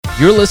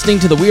You're listening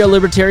to the We Are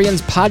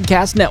Libertarians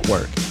Podcast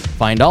Network.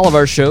 Find all of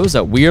our shows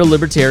at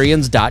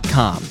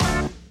wearelibertarians.com.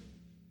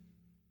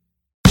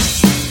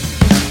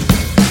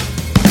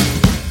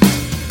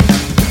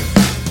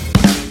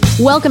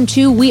 Welcome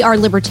to We Are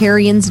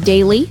Libertarians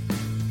Daily.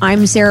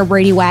 I'm Sarah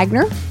Brady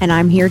Wagner, and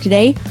I'm here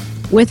today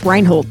with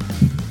Reinhold.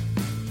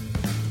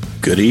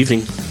 Good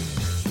evening.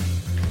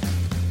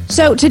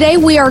 So today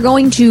we are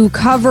going to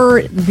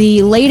cover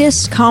the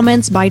latest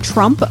comments by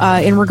Trump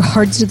in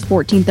regards to the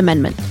 14th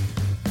Amendment.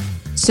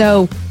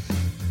 So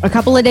a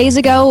couple of days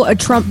ago,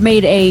 Trump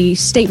made a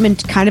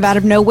statement kind of out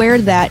of nowhere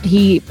that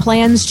he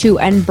plans to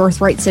end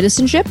birthright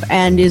citizenship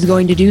and is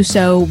going to do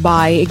so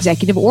by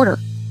executive order.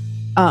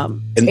 And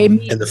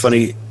the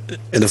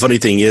funny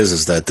thing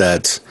is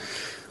that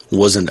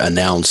wasn't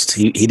announced.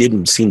 He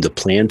didn't seem to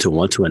plan to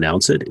want to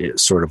announce it. It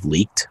sort of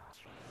leaked,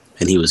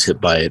 and he was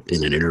hit by it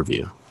in an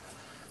interview.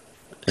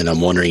 And I'm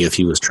wondering if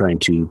he was trying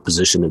to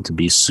position it to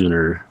be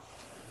sooner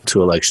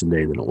to Election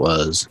Day than it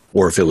was,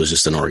 or if it was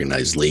just an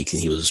organized leak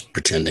and he was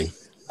pretending.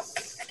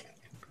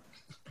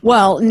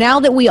 Well,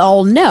 now that we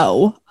all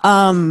know,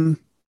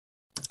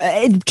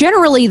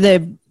 generally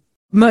the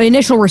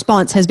initial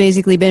response has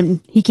basically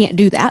been he can't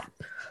do that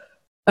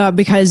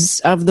because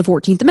of the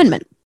 14th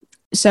Amendment.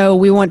 So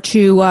we want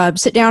to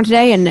sit down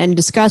today and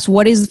discuss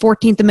what does the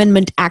 14th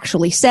Amendment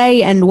actually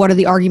say and what are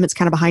the arguments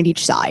kind of behind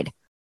each side.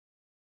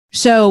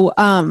 So,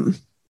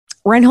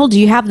 Reinhold, do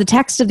you have the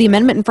text of the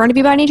amendment in front of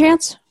you by any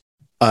chance?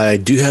 I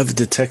do have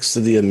the text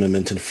of the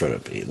amendment in front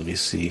of me. Let me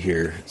see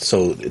here.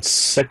 So it's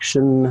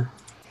section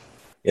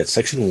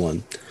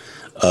 1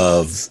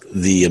 of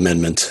the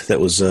amendment that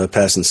was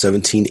passed in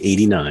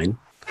 1789.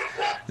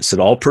 It said,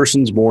 all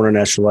persons born or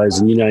naturalized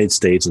in the United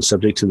States and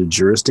subject to the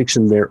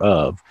jurisdiction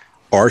thereof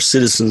are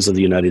citizens of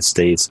the United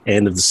States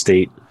and of the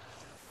state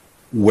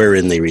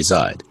wherein they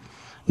reside.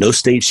 No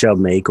state shall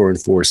make or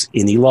enforce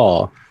any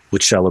law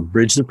which shall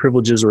abridge the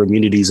privileges or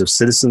immunities of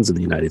citizens of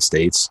the United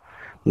States,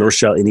 nor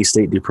shall any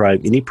state deprive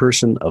any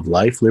person of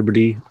life,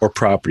 liberty, or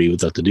property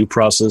without the due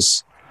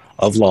process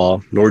of law,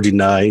 nor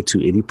deny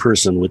to any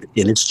person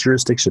within its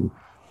jurisdiction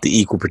the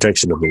equal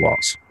protection of the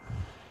laws.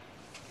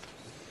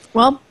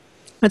 Well,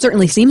 that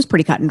certainly seems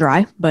pretty cut and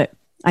dry, but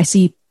I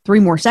see 3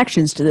 more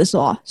sections to this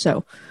law,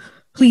 so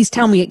please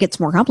tell me it gets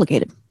more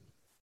complicated.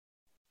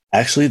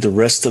 Actually, the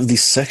rest of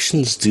these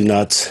sections do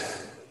not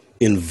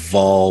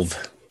involve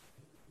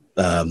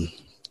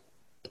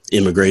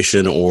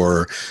immigration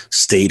or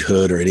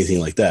statehood or anything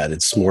like that.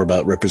 It's more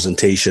about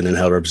representation and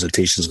how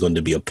representation is going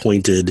to be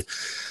appointed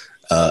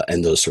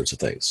and those sorts of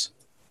things.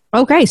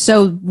 Okay,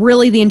 so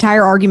really the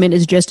entire argument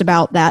is just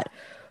about that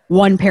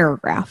one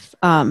paragraph,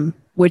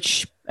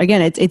 which,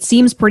 again, it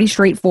seems pretty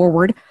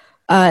straightforward,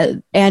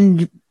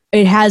 and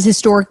it has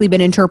historically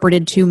been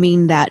interpreted to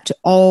mean that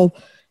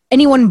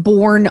anyone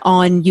born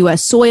on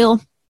U.S. soil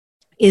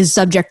is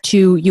subject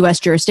to U.S.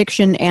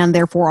 jurisdiction and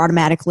therefore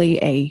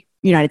automatically a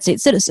United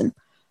States citizen.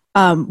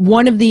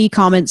 One of the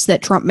comments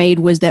that Trump made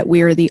was that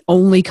we are the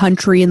only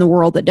country in the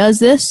world that does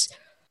this,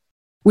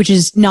 which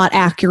is not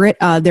accurate.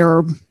 There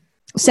are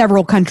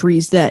several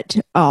countries that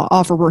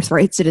offer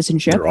birthright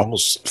citizenship. There are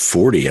almost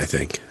 40, I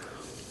think.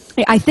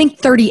 I think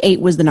 38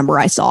 was the number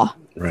I saw.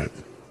 Right.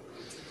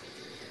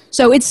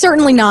 So it's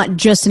certainly not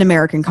just an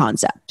American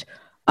concept,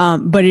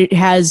 but it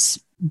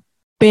has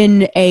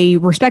been a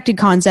respected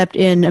concept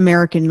in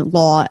American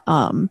law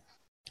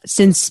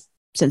since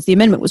the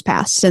amendment was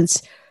passed,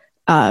 since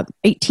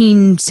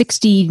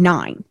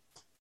 1869.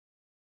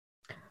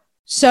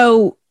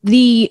 So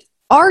the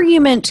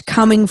argument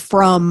coming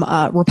from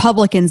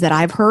Republicans that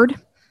I've heard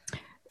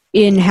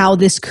in how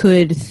this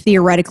could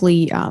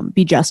theoretically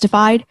be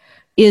justified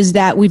is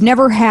that we've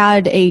never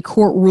had a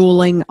court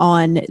ruling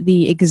on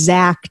the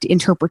exact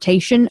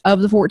interpretation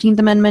of the 14th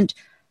Amendment,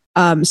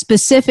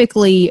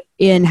 specifically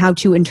in how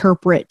to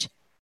interpret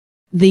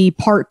the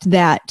part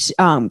that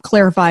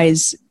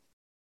clarifies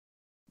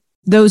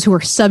those who are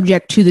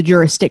subject to the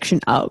jurisdiction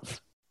of.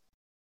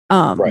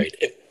 Right.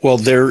 Well,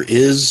 there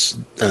was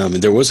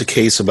a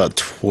case about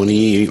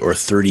 20 or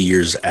 30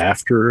 years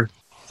after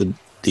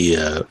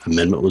the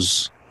amendment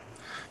was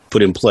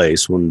put in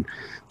place.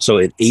 So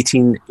in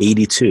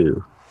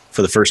 1882,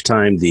 for the first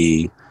time,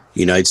 the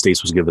United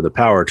States was given the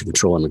power to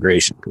control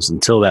immigration, because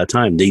until that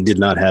time, they did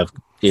not have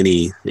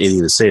anything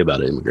to say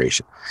about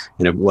immigration.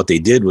 And what they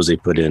did was they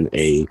put in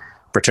a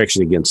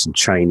protection against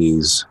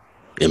Chinese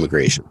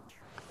immigration.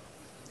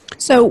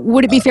 So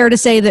would it be fair to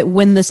say that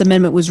when this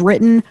amendment was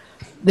written,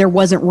 there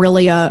wasn't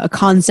really a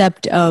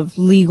concept of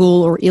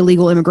legal or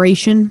illegal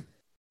immigration?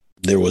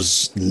 There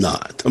was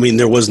not. I mean,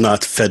 there was not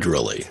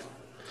federally.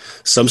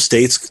 Some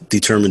states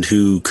determined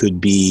who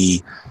could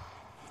be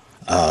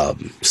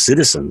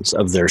citizens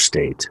of their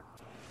state,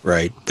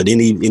 right? But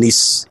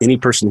any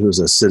person who was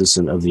a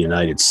citizen of the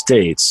United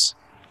States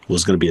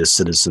was going to be a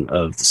citizen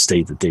of the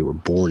state that they were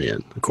born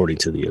in, according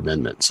to the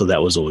amendment. So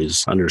that was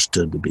always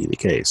understood to be the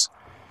case.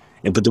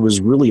 But there was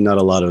really not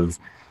a lot of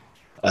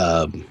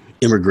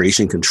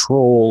immigration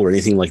control or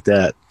anything like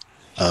that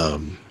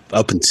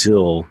up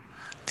until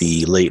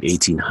the late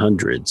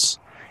 1800s.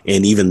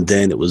 And even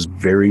then, it was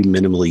very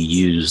minimally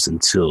used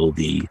until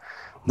the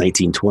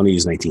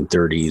 1920s,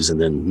 1930s, and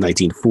then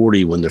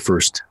 1940 when the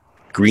first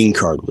green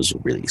card was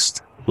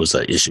released, was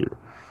issued.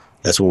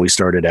 That's when we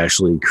started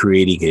actually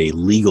creating a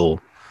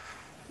legal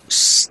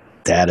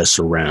status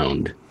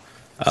around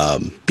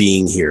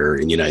being here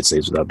in the United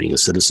States without being a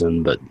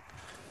citizen, but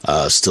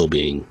still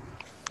being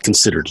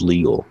considered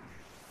legal,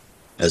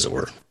 as it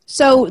were.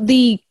 So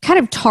the kind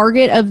of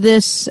target of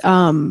this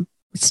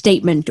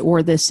statement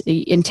or this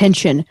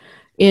intention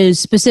is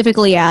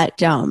specifically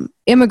at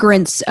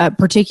immigrants,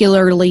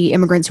 particularly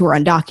immigrants who are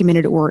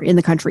undocumented or in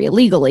the country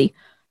illegally,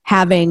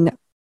 having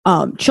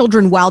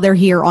children while they're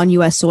here on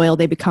U.S. soil.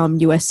 They become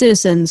U.S.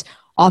 citizens.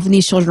 Often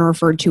these children are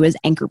referred to as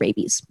anchor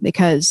babies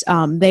because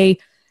they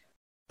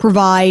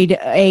provide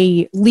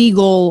a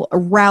legal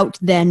route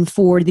then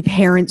for the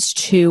parents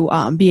to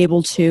be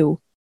able to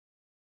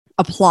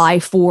apply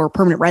for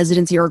permanent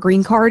residency or a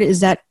green card. Is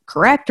that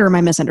correct, or am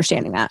I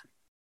misunderstanding that?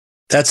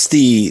 That's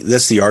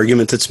the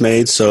argument that's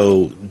made.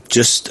 So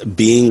just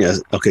being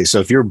so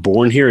if you're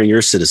born here and you're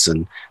a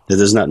citizen, that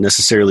does not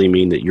necessarily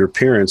mean that your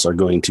parents are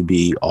going to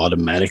be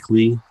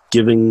automatically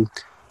giving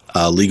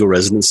legal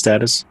resident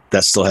status.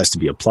 That still has to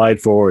be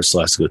applied for. It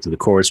still has to go through the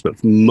courts.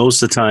 But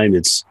most of the time,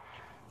 it's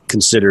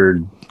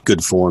considered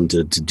good form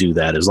to do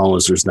that, as long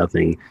as there's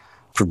nothing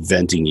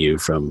preventing you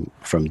from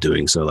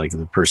doing so. Like if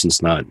the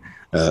person's not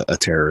a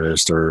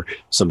terrorist or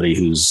somebody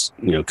who's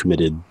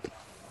committed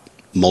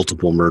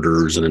multiple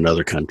murders in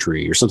another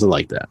country or something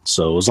like that.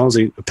 So as long as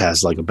they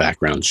pass like a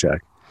background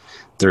check,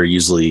 they're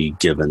usually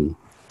given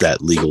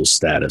that legal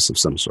status of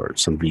some sort,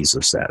 some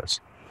visa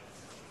status.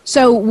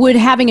 So would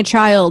having a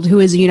child who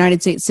is a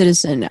United States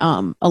citizen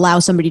allow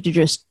somebody to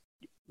just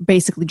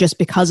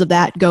because of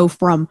that go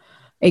from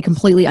a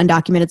completely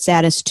undocumented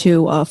status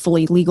to a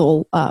fully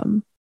legal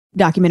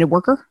documented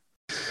worker?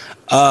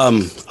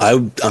 I'm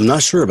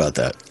not sure about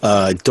that.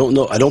 I don't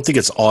know. I don't think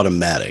it's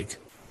automatic.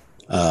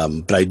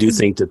 But I do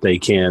think that they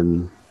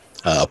can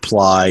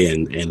apply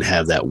and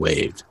have that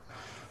waived.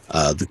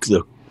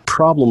 The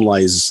problem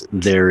lies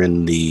there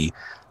in the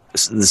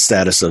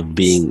status of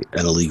being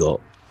an illegal,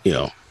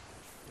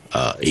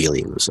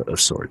 alien of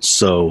sorts.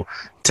 So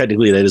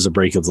technically that is a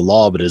break of the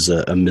law, but is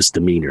a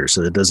misdemeanor.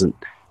 So that doesn't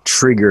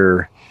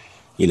trigger,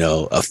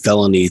 a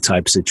felony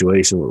type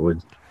situation where it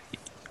would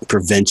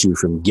prevent you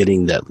from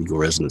getting that legal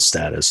resident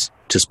status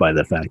just by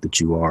the fact that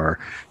you are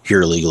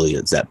here illegally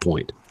at that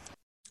point.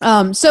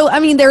 So,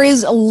 I mean, there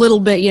is a little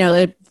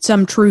bit,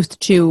 some truth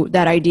to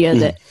that idea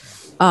that,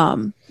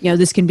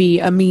 this can be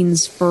a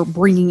means for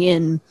bringing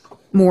in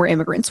more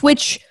immigrants,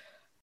 which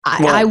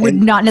I would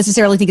not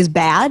necessarily think is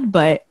bad,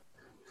 but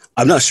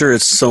I'm not sure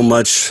it's so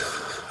much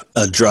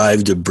a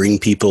drive to bring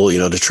people,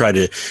 to try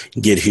to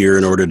get here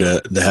in order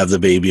to have the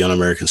baby on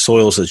American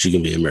soil so that you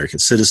can be an American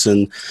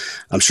citizen.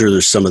 I'm sure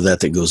there's some of that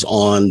goes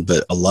on,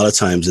 but a lot of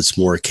times it's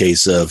more a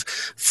case of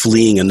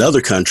fleeing another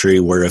country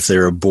where if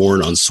they're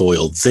born on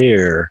soil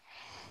there,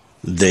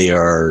 they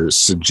are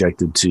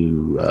subjected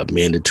to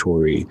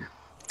mandatory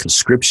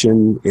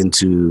conscription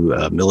into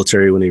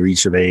military when they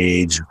reach of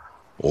age,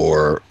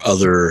 or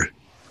other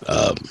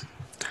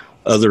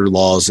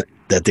laws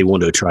that they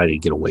want to try to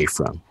get away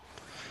from.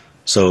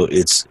 So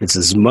it's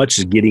as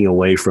much getting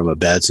away from a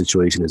bad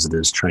situation as it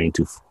is trying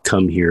to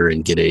come here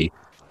and get a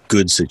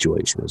good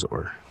situation, as it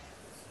were.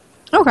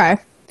 Okay.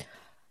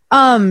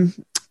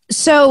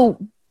 So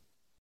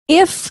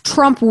if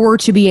Trump were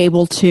to be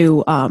able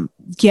to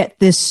get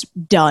this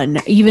done,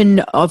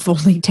 even if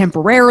only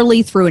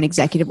temporarily through an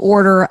executive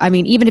order, I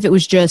mean, even if it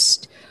was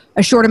just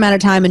a short amount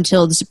of time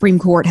until the Supreme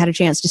Court had a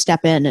chance to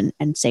step in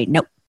and say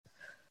no.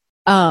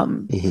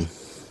 One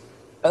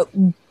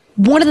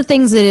of the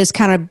things that is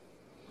kind of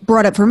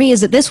brought up for me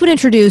is that this would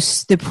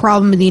introduce the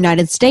problem in the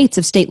United States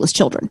of stateless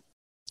children,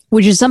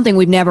 which is something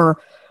we've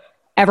never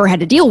ever had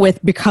to deal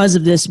with because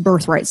of this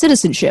birthright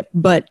citizenship,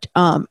 but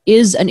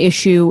is an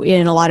issue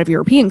in a lot of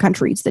European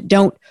countries that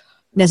don't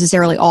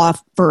necessarily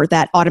offer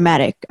that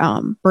automatic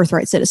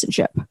birthright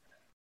citizenship.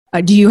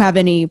 Do you have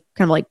any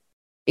kind of like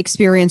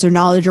experience or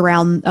knowledge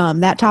around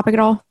that topic at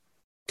all?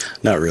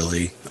 Not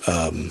really.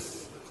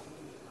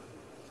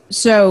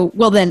 So,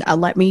 well then,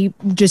 let me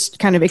just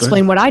kind of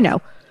explain what I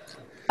know.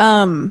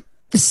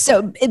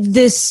 So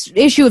this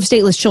issue of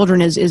stateless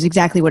children is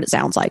exactly what it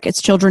sounds like.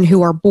 It's children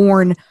who are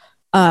born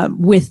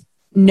with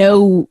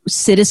no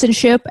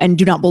citizenship and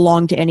do not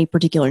belong to any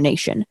particular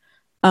nation.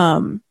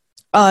 A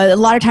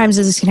lot of times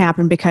this can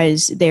happen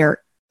because they're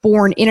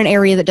born in an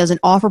area that doesn't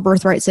offer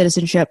birthright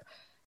citizenship,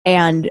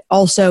 and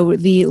also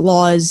the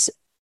laws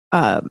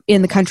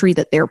in the country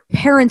that their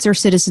parents are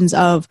citizens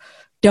of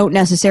don't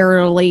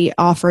necessarily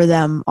offer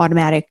them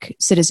automatic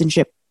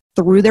citizenship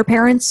through their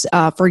parents.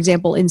 For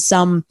example, in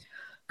some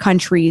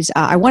countries,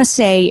 I want to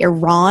say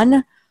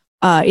Iran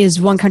is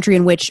one country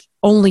in which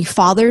only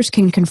fathers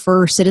can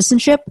confer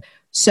citizenship.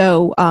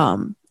 So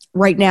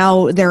right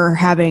now they're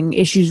having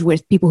issues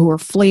with people who are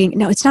fleeing.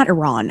 No, it's not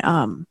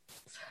Iran.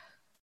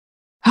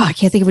 I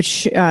can't think of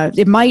which.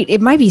 It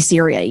might be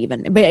Syria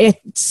even, but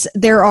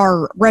there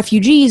are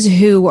refugees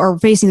who are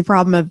facing the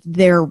problem of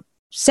their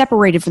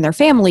separated from their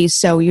families.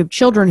 So you have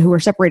children who are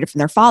separated from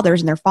their fathers,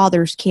 and their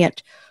fathers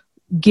can't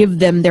give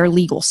them their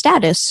legal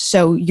status.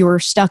 So you're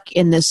stuck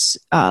in this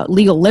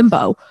legal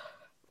limbo,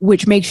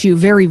 which makes you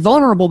very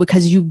vulnerable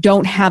because you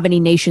don't have any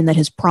nation that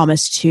has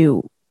promised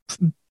to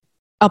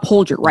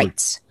uphold your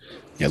rights.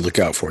 Yeah, look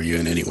out for you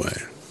in any way.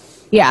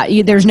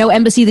 Yeah, there's no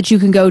embassy that you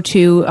can go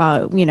to.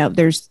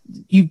 There's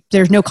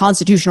no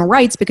constitutional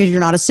rights because you're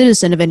not a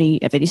citizen of any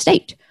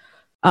state.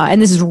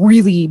 And this is a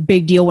really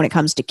big deal when it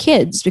comes to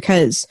kids,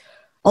 because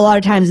a lot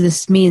of times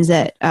this means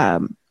that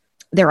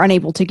they're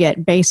unable to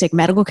get basic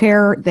medical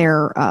care.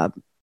 They're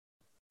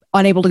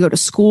unable to go to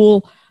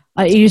school.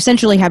 You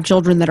essentially have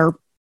children that are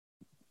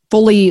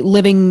fully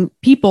living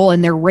people,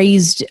 and they're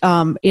raised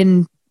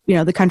in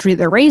the country that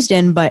they're raised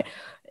in, but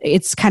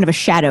it's kind of a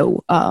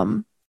shadow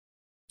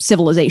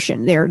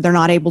civilization. They're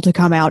not able to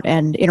come out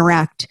and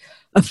interact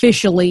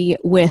officially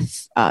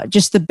with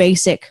just the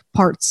basic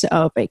parts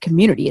of a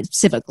community, it's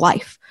civic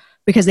life,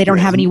 because they don't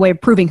have any way of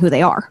proving who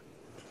they are.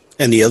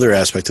 And the other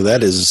aspect of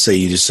that is, say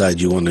you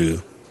decide you want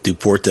to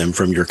deport them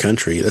from your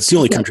country. That's the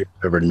only country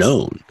I've ever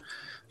known.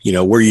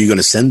 Where are you going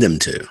to send them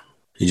to?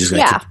 You're just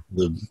going to take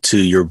them to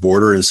your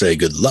border and say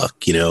good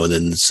luck, and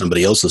then it's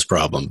somebody else's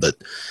problem. But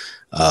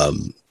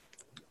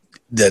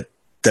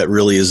that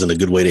really isn't a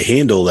good way to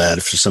handle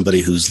that for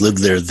somebody who's lived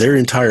there their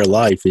entire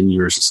life in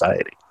your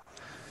society.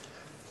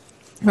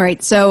 All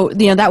right. So,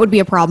 that would be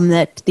a problem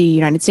that the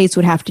United States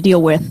would have to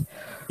deal with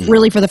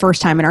really for the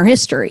first time in our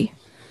history.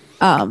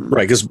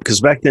 Right. Because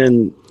back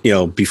then,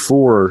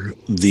 before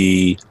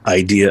the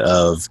idea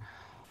of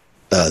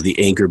the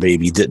anchor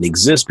baby didn't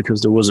exist,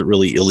 because there wasn't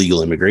really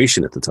illegal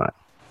immigration at the time.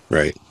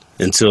 Right.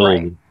 Until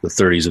the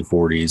 30s and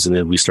 40s. And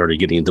then we started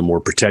getting into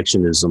more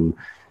protectionism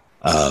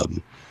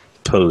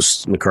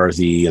post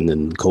McCarthy, and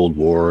then Cold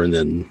War. And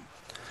then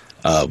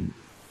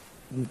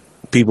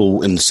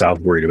people in the South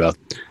worried about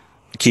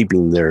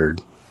keeping their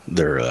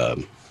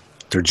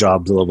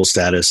job level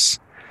status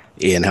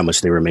and how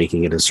much they were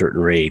making at a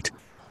certain rate.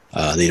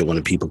 They didn't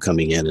want people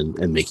coming in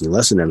and making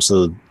less than them.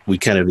 So we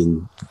kind of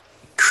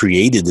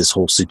created this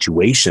whole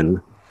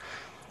situation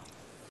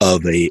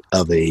of a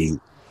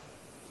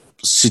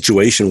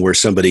situation where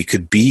somebody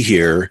could be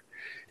here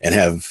and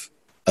have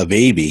a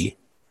baby,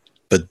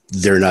 but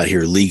they're not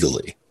here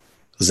legally,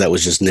 because that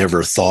was just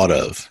never thought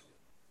of,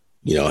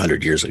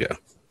 100 years ago.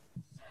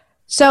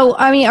 So,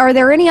 are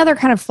there any other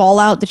kind of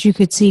fallout that you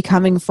could see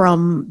coming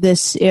from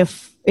this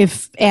if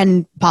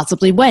and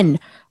possibly when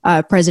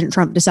President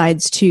Trump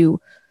decides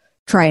to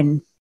try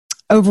and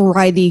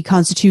override the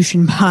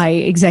Constitution by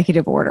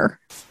executive order?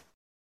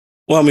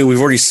 Well,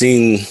 we've already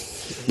seen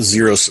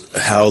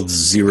how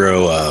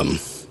zero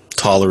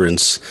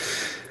tolerance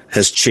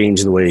has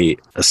changed the way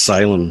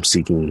asylum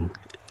seeking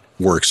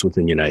works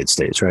within the United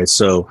States, right?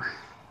 So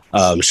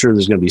I'm sure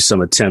there's going to be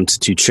some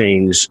attempt to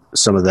change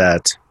some of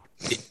that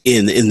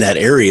in that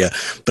area,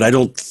 but I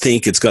don't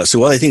think it's got. So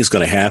what I think is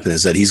going to happen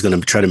is that he's going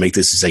to try to make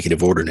this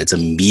executive order, and it's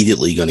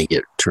immediately going to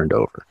get turned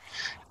over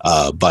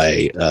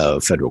by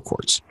federal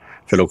courts.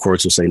 Federal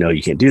courts will say, no,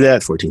 you can't do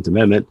that, 14th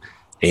Amendment,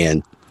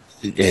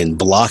 and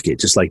block it,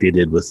 just like they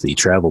did with the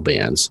travel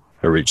bans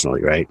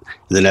originally, right?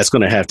 And then that's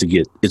going to have to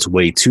get its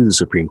way to the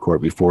Supreme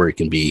Court before it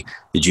can be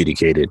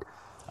adjudicated,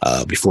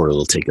 before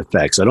it'll take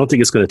effect. So I don't think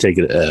it's going to take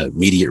an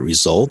immediate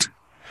result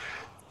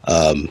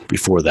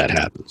before that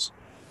happens.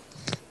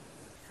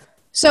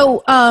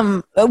 So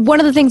one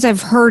of the things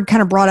I've heard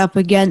kind of brought up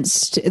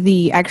against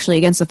the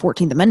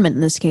 14th Amendment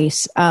in this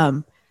case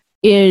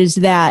is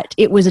that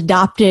it was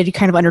adopted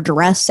kind of under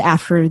duress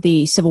after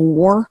the Civil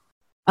War.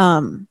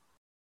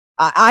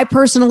 I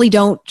personally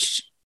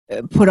don't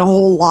put a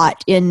whole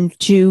lot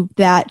into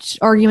that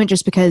argument,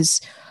 just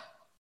because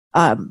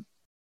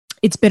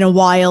it's been a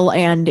while,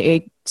 and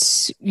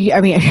it's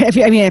really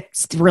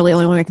the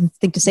only way I can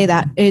think to say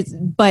that.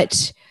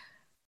 But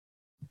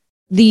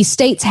the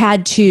states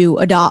had to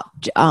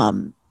adopt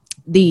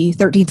the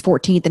 13th,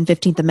 14th, and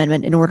 15th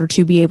Amendment in order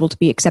to be able to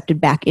be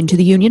accepted back into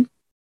the Union.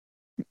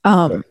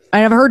 And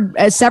I've heard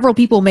several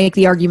people make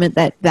the argument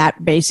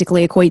that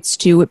basically equates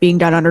to it being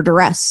done under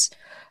duress,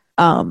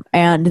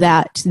 and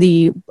that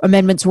the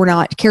amendments were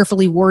not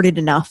carefully worded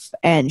enough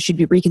and should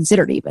be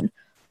reconsidered even,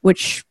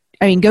 which,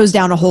 goes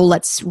down a whole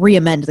let's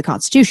re-amend the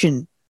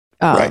Constitution.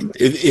 Right.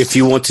 If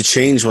you want to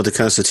change what the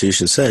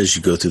Constitution says,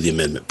 you go through the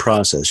amendment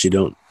process. You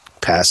don't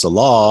pass a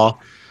law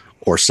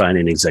or sign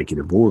an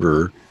executive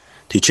order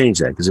to change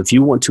that. Because if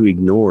you want to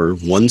ignore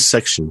one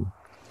section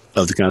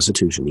of the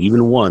Constitution,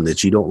 even one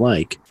that you don't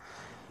like,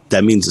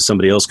 that means that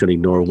somebody else can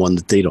ignore one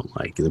that they don't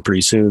like. And then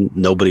pretty soon,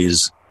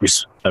 nobody's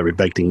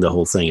respecting the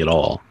whole thing at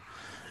all,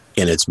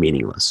 and it's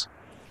meaningless.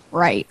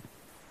 Right.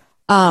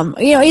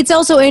 It's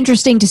also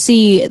interesting to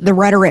see the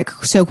rhetoric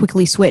so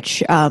quickly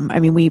switch.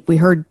 We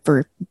heard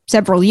for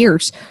several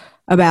years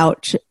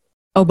about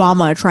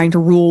Obama trying to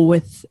rule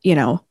with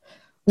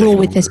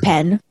his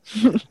pen.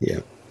 Yeah.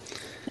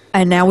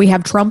 And now we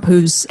have Trump,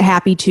 who's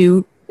happy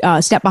to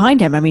step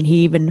behind him.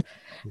 He even,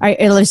 I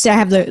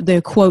have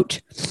the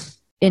quote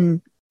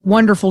in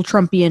wonderful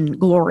Trumpian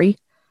glory.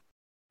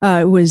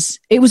 it was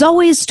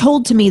always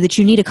told to me that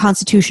you need a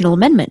constitutional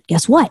amendment.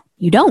 Guess what?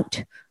 You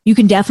don't. You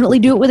can definitely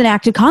do it with an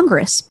act of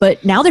Congress,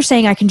 but now they're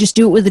saying I can just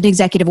do it with an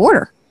executive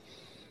order.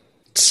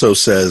 So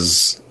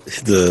says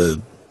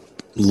the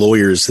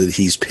lawyers that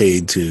he's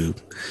paid to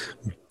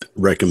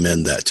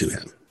recommend that to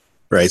him.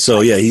 Right.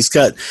 So, yeah, he's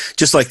got,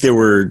 just like there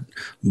were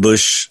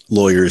Bush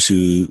lawyers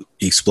who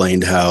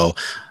explained how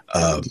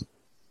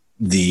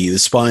the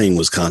spying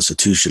was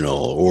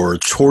constitutional or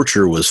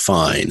torture was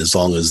fine as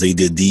long as they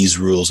did these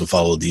rules and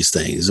followed these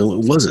things. And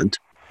it wasn't.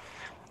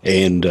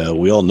 And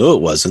we all know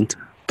it wasn't,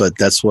 but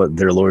that's what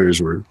their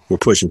lawyers were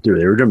pushing through.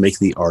 They were going to make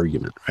the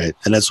argument. Right.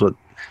 And that's what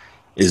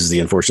is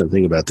the unfortunate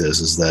thing about this,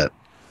 is that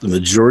the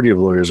majority of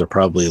lawyers are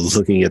probably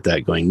looking at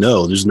that going,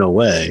 no, there's no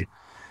way.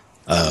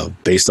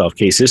 Based off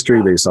case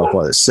history, based off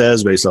what it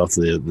says, based off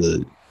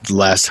the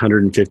last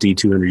 150,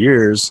 200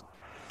 years,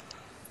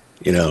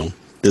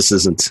 this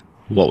isn't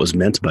what was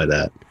meant by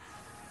that.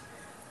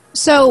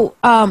 So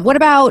what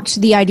about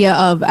the idea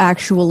of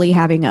actually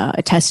having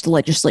a test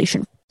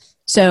legislation?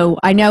 So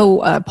I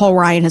know Paul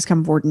Ryan has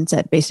come forward and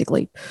said,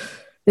 basically,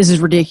 this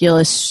is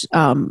ridiculous.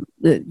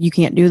 You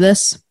can't do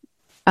this.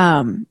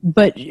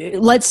 But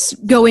let's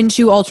go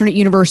into alternate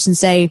universe and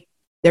say,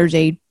 there's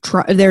a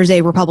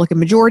Republican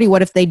majority.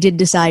 What if they did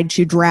decide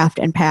to draft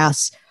and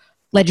pass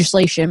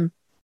legislation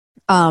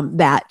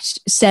that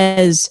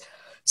says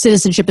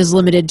citizenship is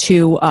limited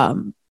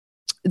to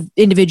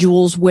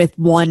individuals with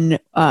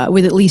at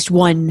least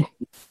one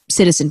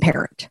citizen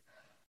parent?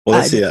 Well,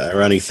 that's the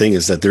ironic thing,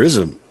 is that there is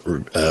a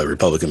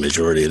Republican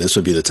majority, and this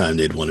would be the time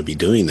they'd want to be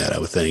doing that, I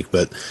would think.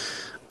 But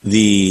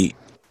the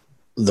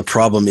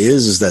problem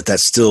is that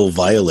still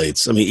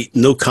violates. I mean,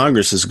 no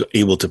Congress is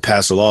able to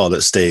pass a law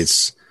that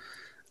states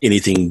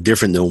anything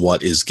different than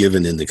what is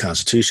given in the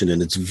Constitution.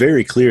 And it's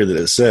very clear that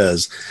it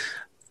says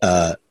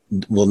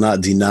will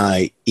not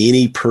deny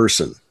any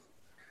person.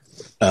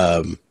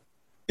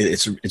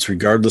 It's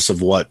regardless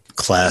of what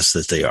class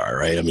that they are,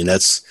 right? I mean,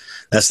 that's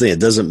the thing. It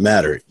doesn't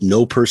matter.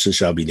 No person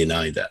shall be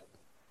denied that.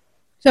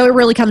 So it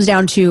really comes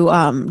down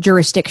to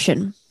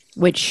jurisdiction,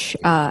 which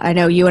I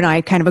know you and I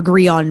kind of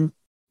agree on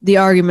the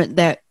argument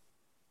that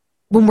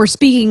when we're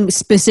speaking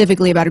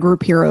specifically about a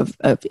group here of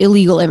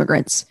illegal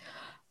immigrants,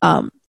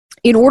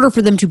 in order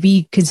for them to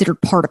be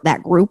considered part of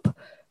that group,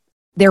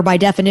 they're by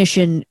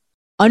definition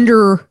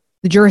under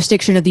the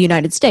jurisdiction of the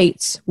United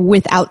States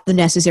without the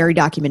necessary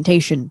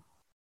documentation.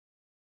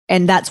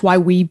 And that's why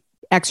we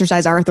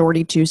exercise our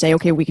authority to say,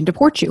 okay, we can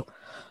deport you.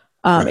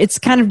 Right. It's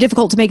kind of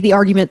difficult to make the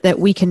argument that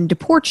we can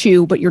deport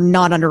you, but you're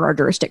not under our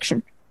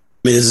jurisdiction.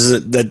 I mean,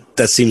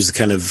 that seems to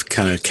kind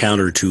of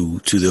counter to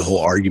the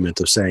whole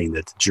argument of saying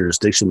that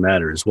jurisdiction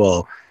matters.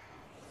 Well,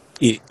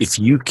 if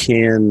you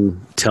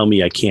can tell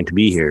me I can't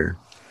be here,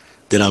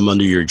 then I'm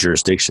under your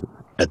jurisdiction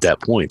at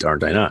that point,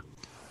 aren't I not?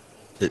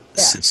 It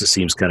just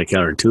seems kind of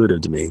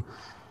counterintuitive to me.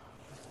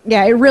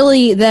 Yeah,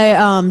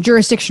 the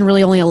jurisdiction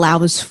really only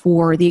allows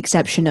for the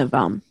exception of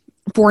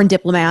foreign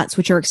diplomats,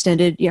 which are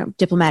extended,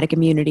 diplomatic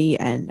immunity,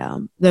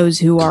 and those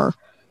who are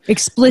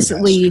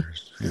explicitly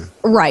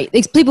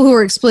people who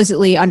are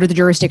explicitly under the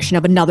jurisdiction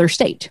of another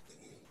state.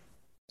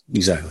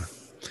 Exactly.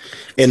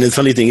 And the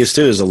funny thing is,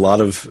 too, is a lot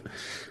of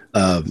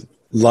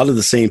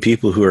the same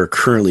people who are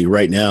currently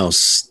right now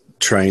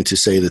trying to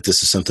say that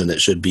this is something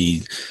that should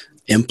be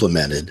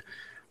implemented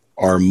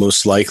are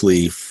most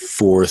likely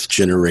fourth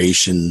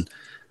generation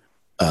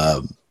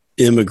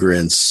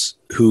immigrants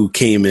who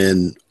came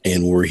in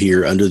and were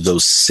here under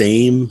those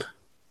same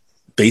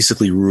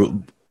basically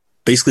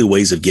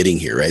ways of getting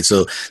here, right?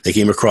 So they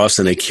came across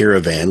in a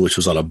caravan, which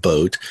was on a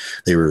boat.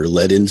 They were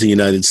led into the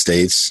United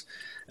States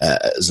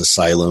as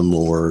asylum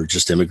or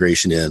just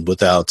immigration in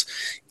without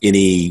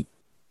any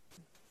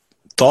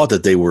thought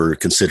that they were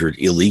considered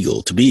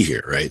illegal to be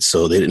here, right?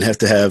 So they didn't have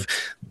to have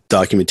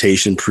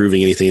documentation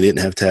proving anything. They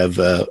didn't have to have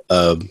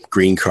a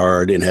green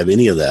card, didn't have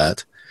any of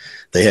that.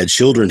 They had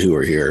children who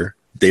were here.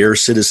 They are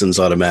citizens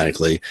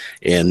automatically.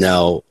 And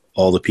now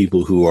all the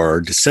people who are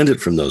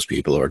descended from those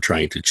people are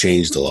trying to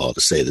change the law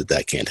to say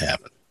that can't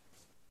happen.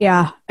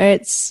 Yeah,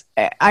 it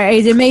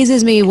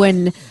amazes me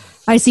when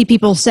I see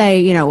people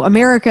say,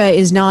 America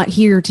is not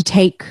here to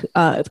take,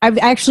 I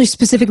actually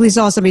specifically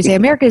saw somebody say,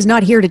 America is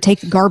not here to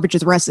take the garbage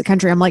of the rest of the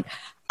country. I'm like,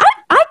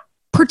 I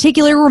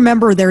particularly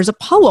remember there's a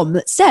poem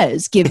that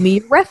says, give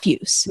me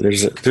refuse. Where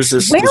is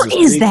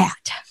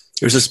that?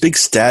 There's this big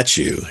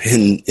statue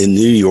in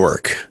New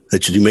York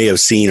that you may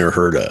have seen or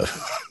heard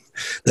of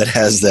that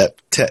has that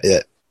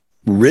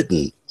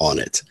written on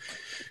it.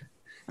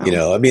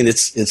 Oh. I mean,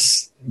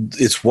 it's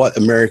what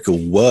America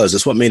was.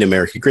 It's what made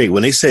America great.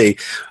 When they say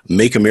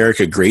make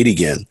America great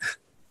again,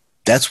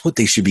 that's what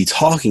they should be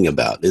talking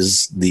about,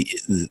 is the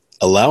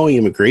allowing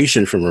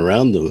immigration from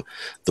around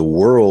the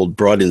world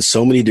brought in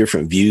so many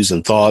different views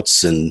and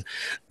thoughts and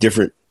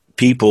different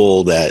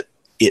people that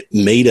it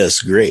made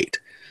us great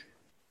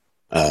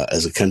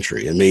as a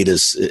country, and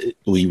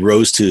we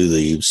rose to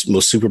the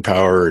most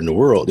superpower in the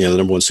world, the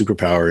number one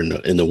superpower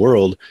in the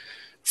world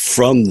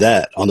from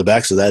that, on the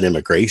backs of that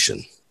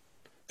immigration.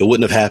 It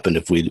wouldn't have happened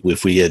if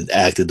we had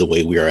acted the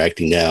way we are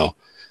acting now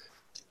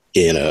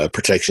in a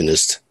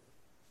protectionist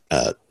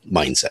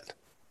mindset.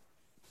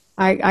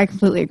 I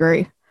completely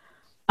agree.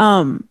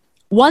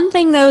 One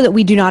thing, though, that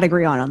we do not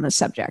agree on this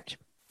subject,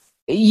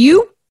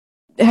 you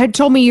had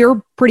told me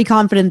you're pretty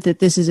confident that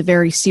this is a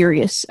very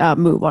serious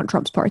move on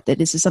Trump's part, that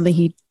this is something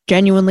he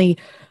genuinely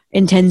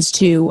intends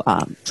to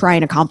try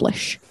and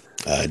accomplish.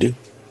 I do.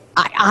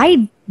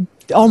 I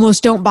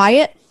almost don't buy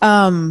it.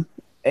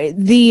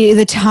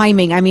 The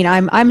timing. I mean,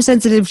 I'm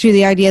sensitive to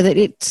the idea that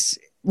it's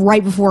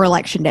right before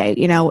Election Day.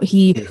 You know,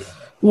 he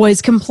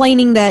was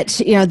complaining that,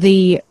 you know,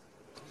 the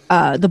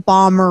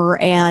bomber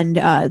and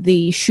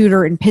the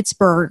shooter in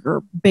Pittsburgh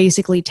are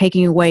basically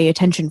taking away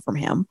attention from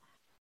him.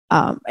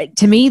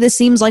 To me, this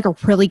seems like a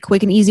really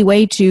quick and easy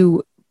way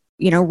to,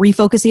 you know,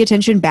 refocus the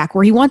attention back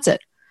where he wants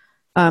it,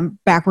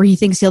 back where he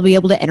thinks he'll be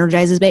able to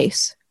energize his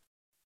base.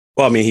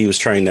 Well, I mean, he was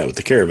trying that with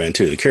the caravan,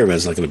 too. The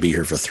caravan's not going to be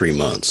here for 3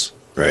 months,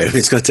 right? I mean,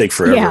 it's going to take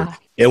forever. Yeah.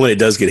 And when it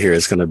does get here,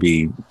 it's going to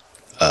be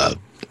a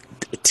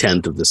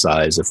tenth of the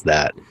size, if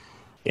that.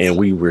 And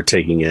we were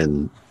taking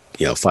in,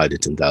 you know, 5,000 to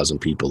 10,000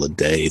 people a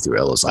day through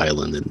Ellis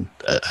Island. And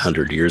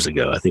 100 years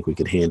ago, I think we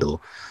could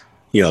handle,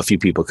 you know, a few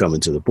people coming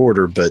to the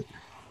border. But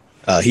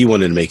he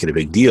wanted to make it a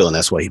big deal, and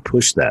that's why he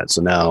pushed that.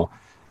 So now,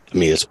 I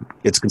mean,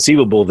 it's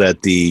conceivable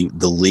that the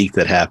leak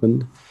that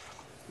happened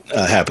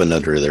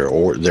under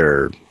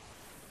their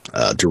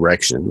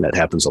direction. That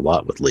happens a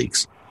lot with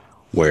leaks,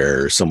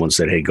 where someone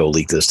said, "Hey, go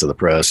leak this to the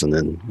press, and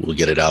then we'll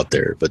get it out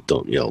there, but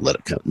don't, you know, let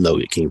it know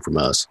it came from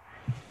us."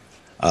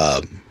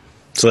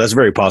 So that's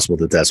very possible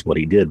that that's what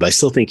he did. But I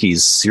still think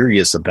he's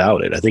serious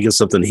about it. I think it's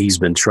something he's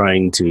been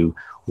trying to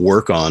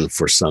work on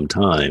for some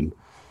time,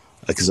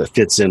 because it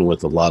fits in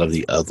with a lot of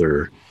the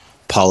other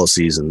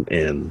policies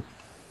and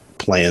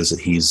plans that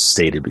he's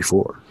stated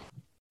before.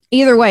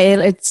 Either way,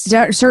 it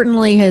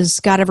certainly has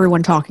got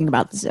everyone talking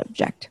about the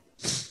subject.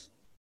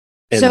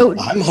 And so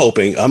I'm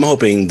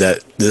hoping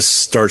that this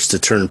starts to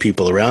turn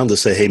people around to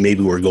say, hey,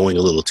 maybe we're going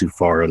a little too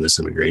far on this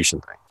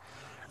immigration thing,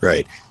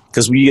 right?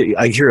 Because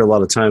I hear a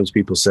lot of times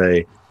people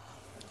say,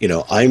 you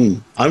know,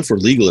 I'm for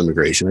legal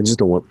immigration. I just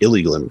don't want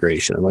illegal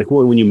immigration. I'm like,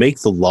 well, when you make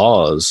the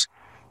laws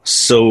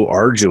so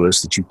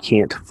arduous that you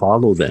can't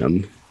follow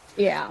them,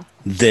 yeah,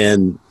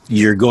 then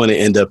you're going to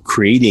end up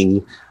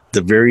creating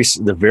the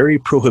very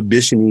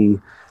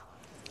prohibition-y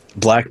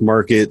black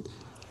market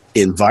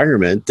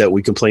environment that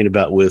we complain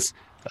about with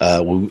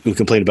we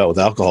complain about with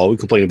alcohol. We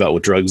complain about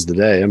with drugs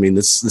today. I mean,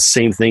 it's the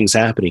same things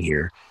happening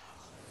here.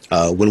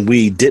 When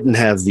we didn't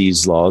have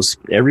these laws,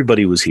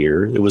 everybody was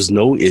here. There was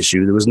no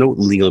issue. There was no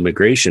illegal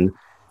immigration.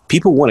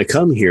 People want to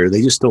come here.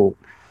 They just don't,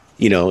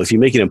 you know, if you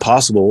make it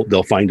impossible,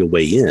 they'll find a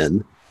way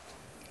in.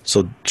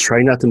 So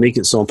try not to make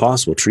it so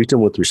impossible. Treat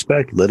them with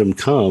respect. Let them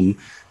come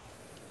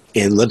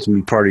and let them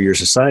be part of your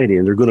society.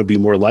 And they're going to be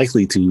more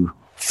likely to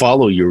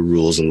follow your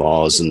rules and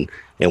laws and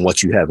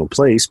what you have in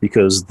place,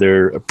 because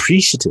they're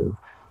appreciative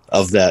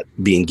of that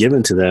being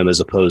given to them, as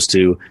opposed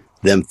to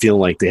them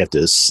feeling like they have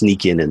to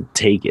sneak in and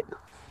take it.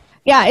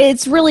 Yeah,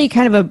 it's really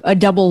kind of a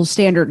double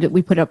standard that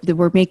we put up, that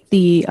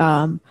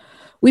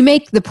we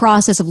make the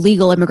process of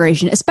legal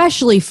immigration,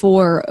 especially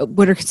for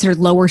what are considered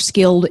lower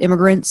skilled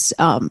immigrants,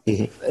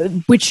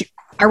 which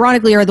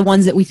ironically are the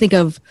ones that we think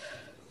of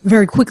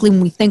very quickly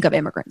when we think of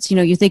immigrants. You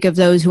know, you think of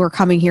those who are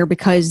coming here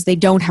because they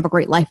don't have a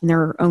great life in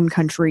their own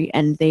country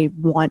and they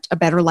want a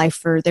better life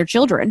for their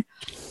children,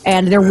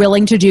 and they're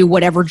willing to do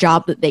whatever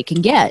job that they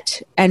can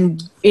get.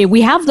 And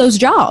we have those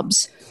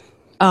jobs,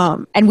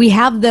 and we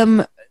have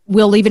them.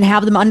 We'll even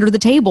have them under the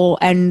table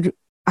and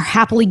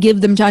happily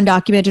give them to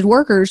undocumented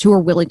workers who are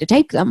willing to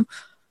take them,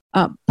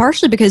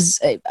 partially because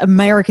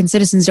American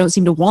citizens don't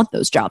seem to want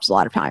those jobs a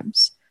lot of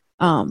times.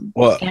 And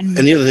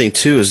the other thing,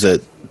 too, is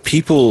that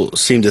people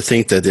seem to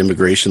think that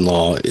immigration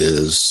law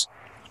is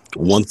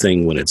one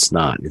thing when it's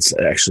not. It's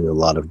actually a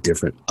lot of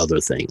different other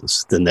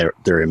things than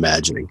they're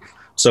imagining.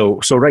 So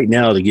right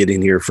now, to get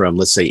in here from,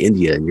 let's say,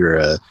 India, and you're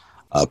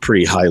a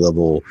pretty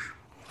high-level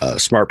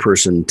smart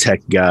person,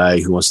 tech guy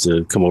who wants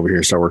to come over here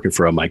and start working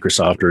for a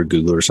Microsoft or a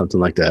Google or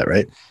something like that,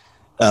 right?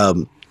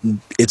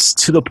 It's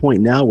to the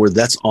point now where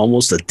that's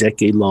almost a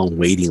decade-long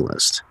waiting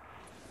list.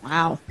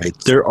 Wow. Right?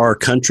 There are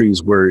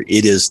countries where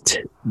it is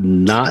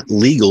not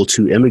legal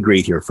to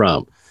immigrate here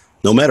from,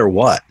 no matter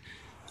what.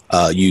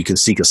 You can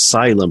seek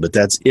asylum, but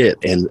that's it.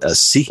 And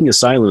seeking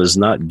asylum is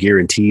not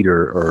guaranteed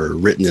or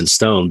written in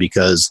stone,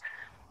 because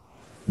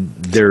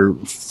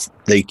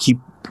they keep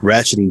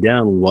ratcheting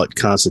down what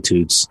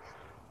constitutes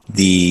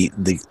the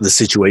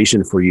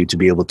situation for you to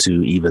be able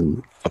to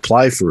even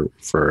apply for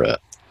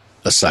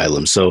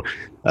asylum. So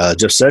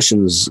Jeff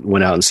Sessions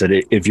went out and said,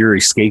 if you're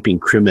escaping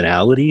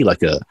criminality,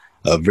 like a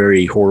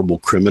very horrible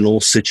criminal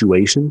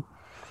situation,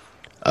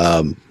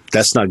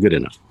 that's not good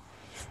enough,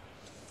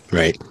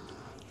 right?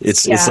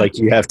 It's like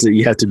you have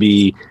to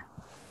be,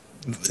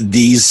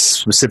 these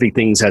specific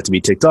things have to be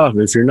ticked off.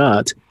 And if you're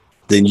not,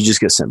 then you just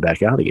get sent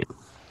back out again.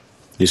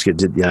 You just get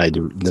denied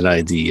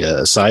the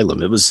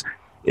asylum.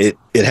 It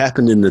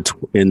happened in the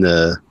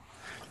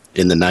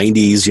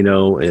 90s, you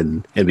know,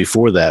 and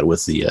before that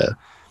with the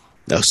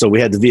So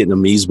we had the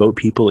Vietnamese boat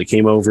people that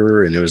came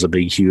over, and there was a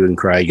big hue and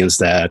cry against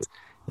that.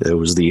 There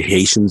was the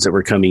Haitians that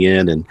were coming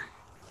in, and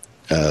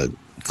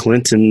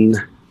Clinton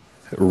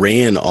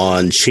ran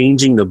on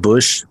changing the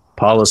Bush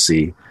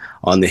policy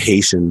on the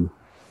Haitian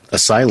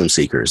asylum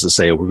seekers to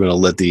say, we're going to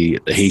let the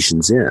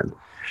Haitians in.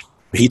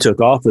 He took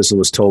office and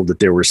was told that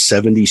there were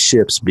 70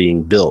 ships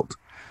being built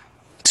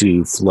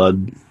to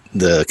flood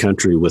the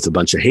country with a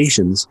bunch of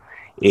Haitians.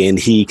 And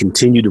he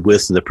continued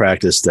with the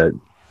practice that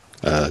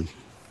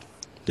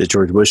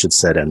George Bush had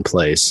set in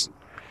place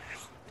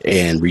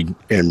and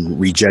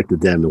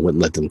rejected them and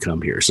wouldn't let them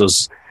come here. So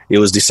it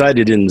was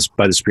decided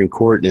by the Supreme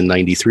Court in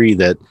 93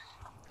 that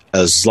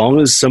as long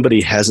as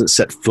somebody hasn't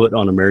set foot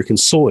on American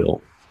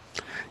soil,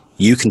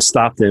 you can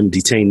stop them,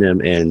 detain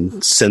them,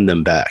 and send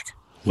them back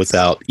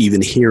without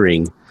even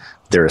hearing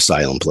their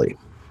asylum plea.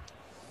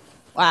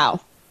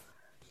 Wow.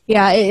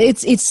 Yeah,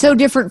 it's so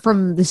different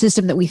from the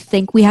system that we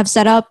think we have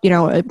set up. We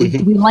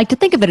like to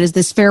think of it as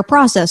this fair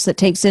process that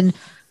takes in,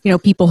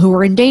 people who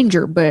are in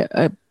danger.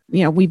 But,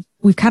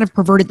 we've kind of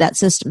perverted that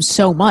system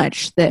so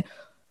much that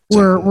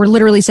we're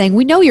literally saying,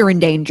 we know you're in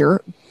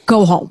danger,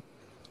 go home.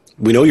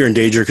 We know you're in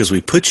danger because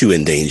we put you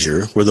in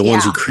danger. We're the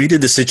ones who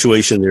created the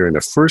situation there in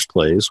the first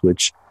place,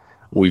 which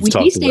we talked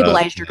about. We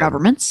destabilized your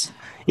governments.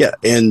 Yeah,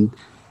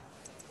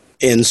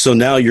 and so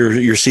now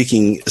you're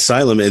seeking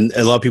asylum, and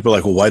a lot of people are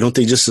like, well, why don't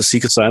they just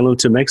seek asylum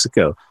to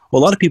Mexico?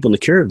 Well, a lot of people in the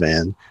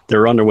caravan that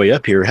are on their way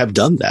up here have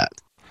done that.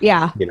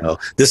 Yeah.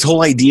 This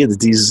whole idea that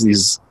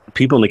these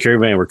people in the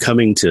caravan were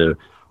coming to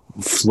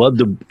flood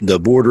the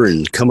border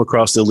and come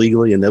across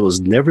illegally, and that was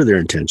never their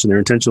intention. Their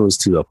intention was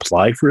to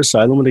apply for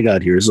asylum when they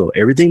got here. So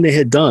everything they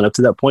had done up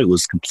to that point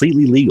was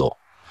completely legal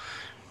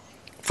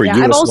for U.S.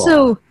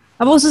 law.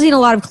 I've also seen a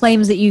lot of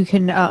claims that you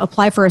can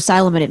apply for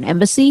asylum at an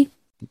embassy.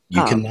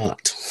 You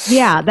cannot.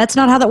 Yeah, that's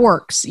not how that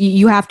works.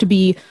 You have to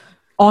be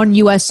on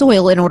U.S.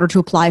 soil in order to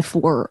apply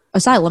for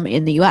asylum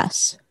in the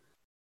U.S.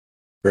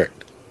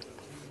 Correct.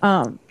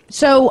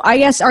 So I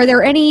guess, are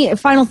there any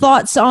final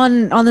thoughts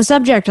on the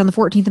subject, on the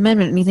 14th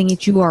Amendment? Anything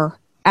that you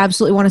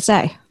absolutely want to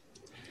say?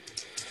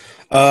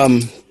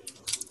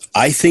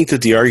 I think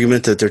that the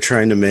argument that they're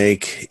trying to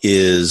make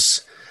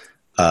is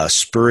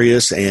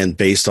spurious and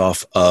based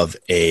off of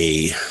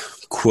a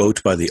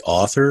quote by the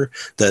author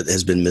that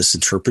has been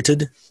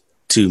misinterpreted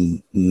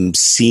to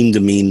seem to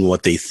mean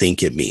what they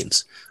think it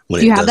means.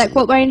 Do you have that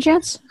quote by any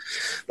chance?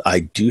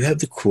 I do have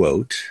the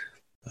quote.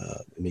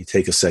 Let me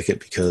take a second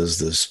because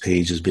this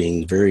page is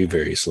being very,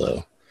 very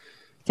slow.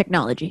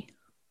 Technology.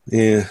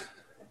 Yeah.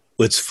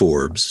 It's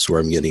Forbes is where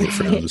I'm getting it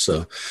from.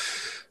 So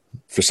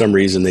for some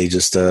reason, they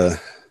just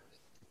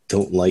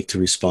don't like to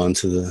respond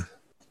to the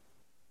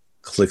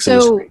clicks on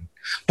the screen.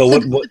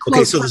 But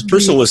okay, so this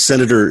person was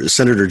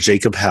Senator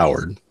Jacob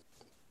Howard,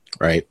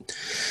 right?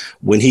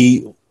 When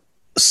he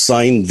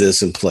signed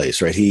this in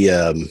place, right? He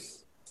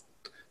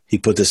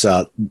put this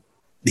out.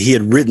 He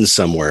had written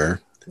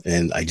somewhere,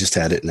 and I just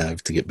had it, and I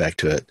have to get back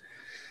to it,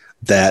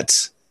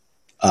 that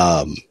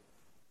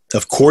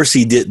of course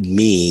he didn't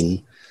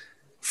mean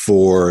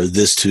for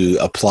this to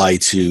apply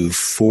to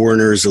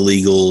foreigners,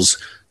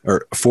 illegals,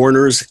 or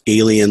foreigners,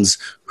 aliens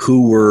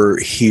who were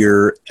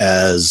here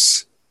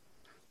as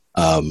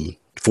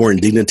foreign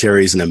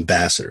dignitaries and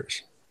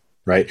ambassadors,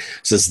 right? It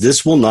says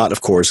this will not,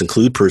 of course,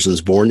 include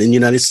persons born in the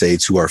United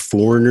States who are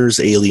foreigners,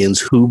 aliens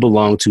who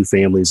belong to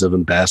families of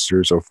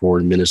ambassadors or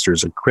foreign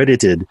ministers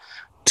accredited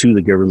to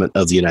the government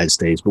of the United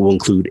States, but will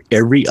include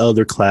every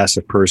other class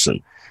of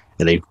person.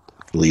 And they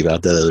leave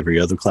out that every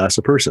other class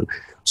of person.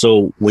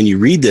 So when you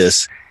read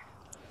this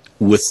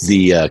with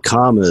the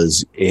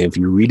commas, if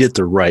you read it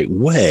the right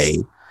way,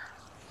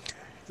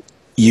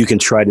 you can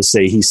try to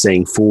say he's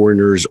saying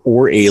foreigners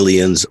or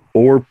aliens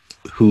or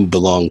who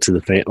belong to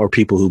the or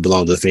people who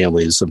belong to the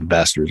families of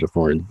ambassadors or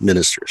foreign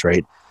ministers,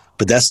 right?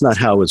 But that's not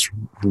how it's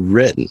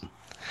written.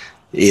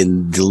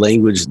 In the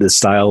language, the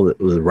style that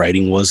the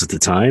writing was at the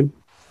time,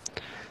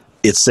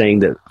 it's saying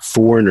that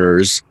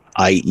foreigners,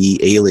 i.e.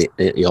 alien,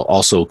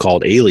 also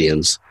called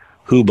aliens,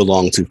 who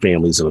belong to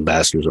families of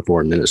ambassadors or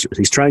foreign ministers.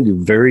 He's trying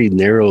to very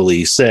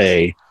narrowly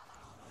say,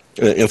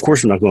 of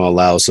course, we're not going to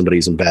allow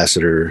somebody's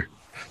ambassador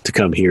to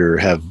come here,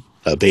 have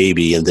a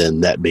baby, and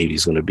then that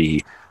baby's going to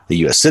be a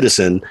U.S.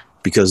 citizen,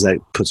 because that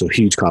puts a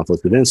huge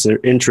conflict of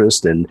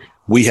interest, and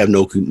we have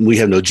no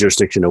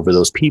jurisdiction over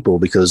those people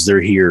because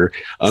they're here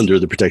under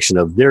the protection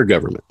of their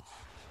government.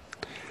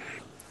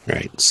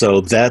 Right. So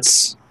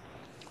that's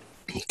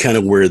kind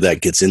of where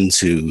that gets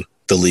into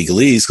the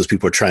legalese, because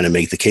people are trying to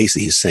make the case that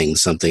he's saying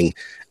something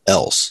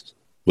else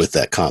with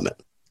that comment.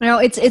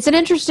 It's an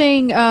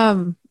interesting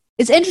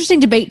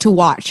debate to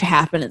watch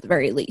happen at the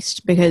very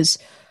least, because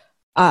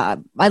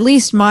at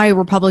least my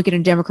Republican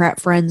and Democrat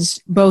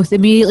friends both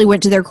immediately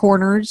went to their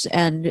corners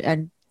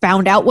and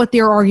found out what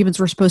their arguments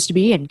were supposed to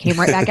be and came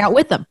right back out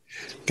with them.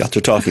 Got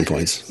their talking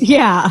points.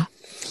 Yeah.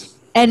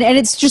 And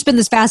it's just been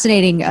this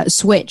fascinating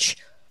switch,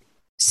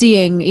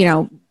 seeing,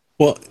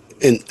 Well,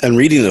 and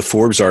reading the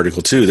Forbes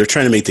article too, they're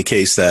trying to make the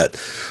case that,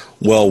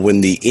 well,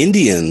 when the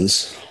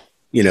Indians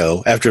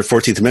after the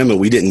 14th Amendment,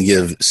 we didn't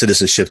give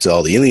citizenship to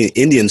all the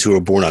Indians who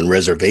were born on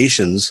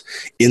reservations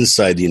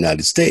inside the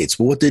United States.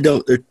 But what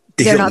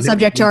they're not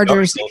subject to our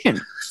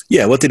jurisdiction.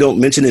 Yeah, what they don't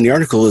mention in the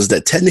article is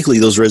that technically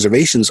those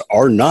reservations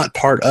are not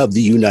part of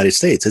the United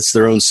States. It's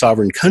their own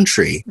sovereign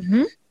country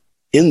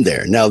in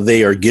there. Now,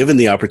 they are given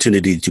the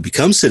opportunity to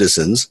become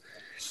citizens.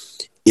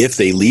 If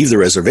they leave the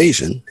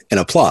reservation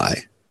and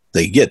apply,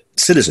 they get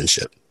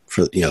citizenship.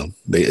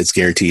 It's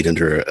guaranteed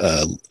under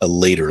a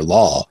later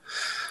law.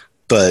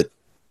 But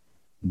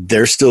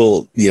they're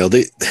still,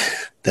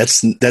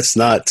 that's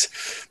not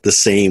the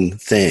same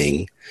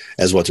thing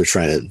as what they're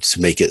trying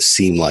to make it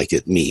seem like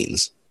it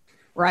means.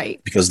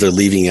 Right. Because they're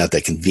leaving out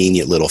that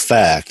convenient little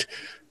fact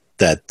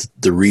that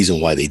the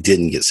reason why they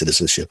didn't get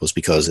citizenship was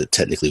because it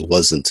technically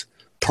wasn't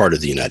part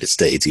of the United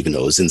States, even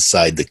though it was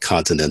inside the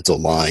continental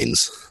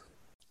lines.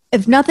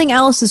 If nothing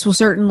else, this will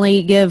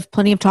certainly give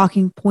plenty of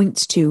talking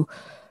points to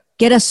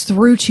get us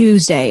through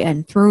Tuesday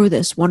and through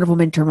this wonderful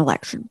midterm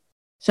election.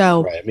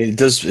 So, right. I mean,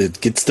 it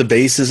gets the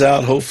bases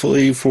out,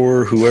 hopefully,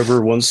 for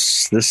whoever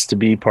wants this to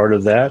be part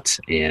of that.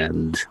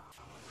 And,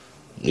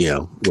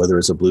 whether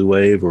it's a blue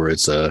wave or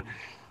it's a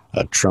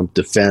Trump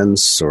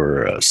defense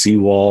or a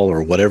seawall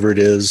or whatever it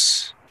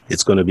is,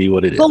 it's going to be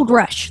what it is. Gold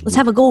rush. Let's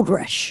have a gold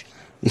rush.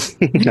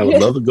 I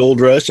would love a gold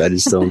rush. I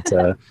just don't.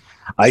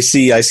 I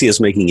see us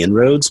making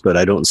inroads, but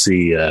I don't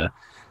see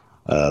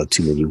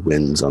too many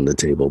wins on the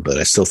table. But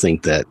I still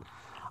think that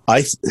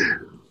we're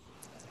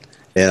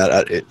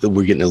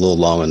getting a little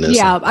long on this.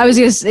 Yeah, I was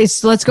going to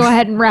say, let's go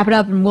ahead and wrap it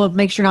up, and we'll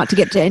make sure not to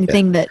get to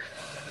anything that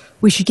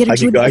we should get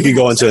into. I could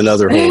go into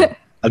another whole.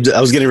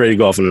 I was getting ready to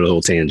go off on a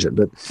little tangent,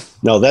 but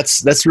no,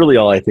 that's really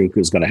all I think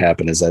is going to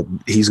happen. Is that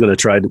he's going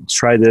to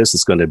try this.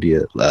 It's going to be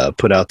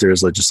put out there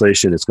as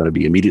legislation. It's going to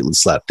be immediately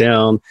slapped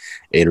down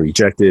and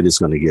rejected. It's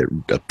going to get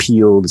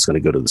appealed. It's going to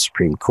go to the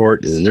Supreme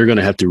Court, and they're going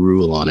to have to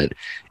rule on it.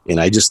 And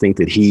I just think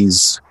that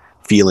he's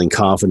feeling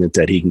confident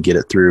that he can get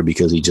it through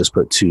because he just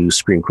put 2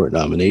 Supreme Court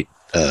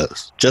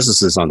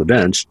justices on the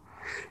bench,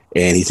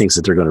 and he thinks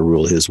that they're going to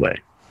rule his way.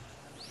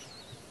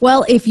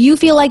 Well, if you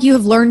feel like you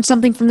have learned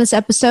something from this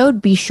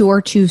episode, be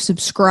sure to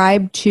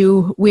subscribe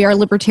to We Are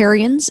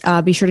Libertarians.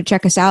 Be sure to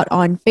check us out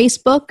on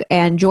Facebook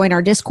and join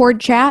our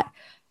Discord chat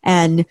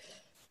and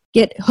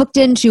get hooked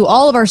into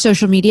all of our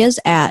social medias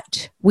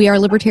at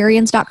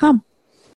wearelibertarians.com.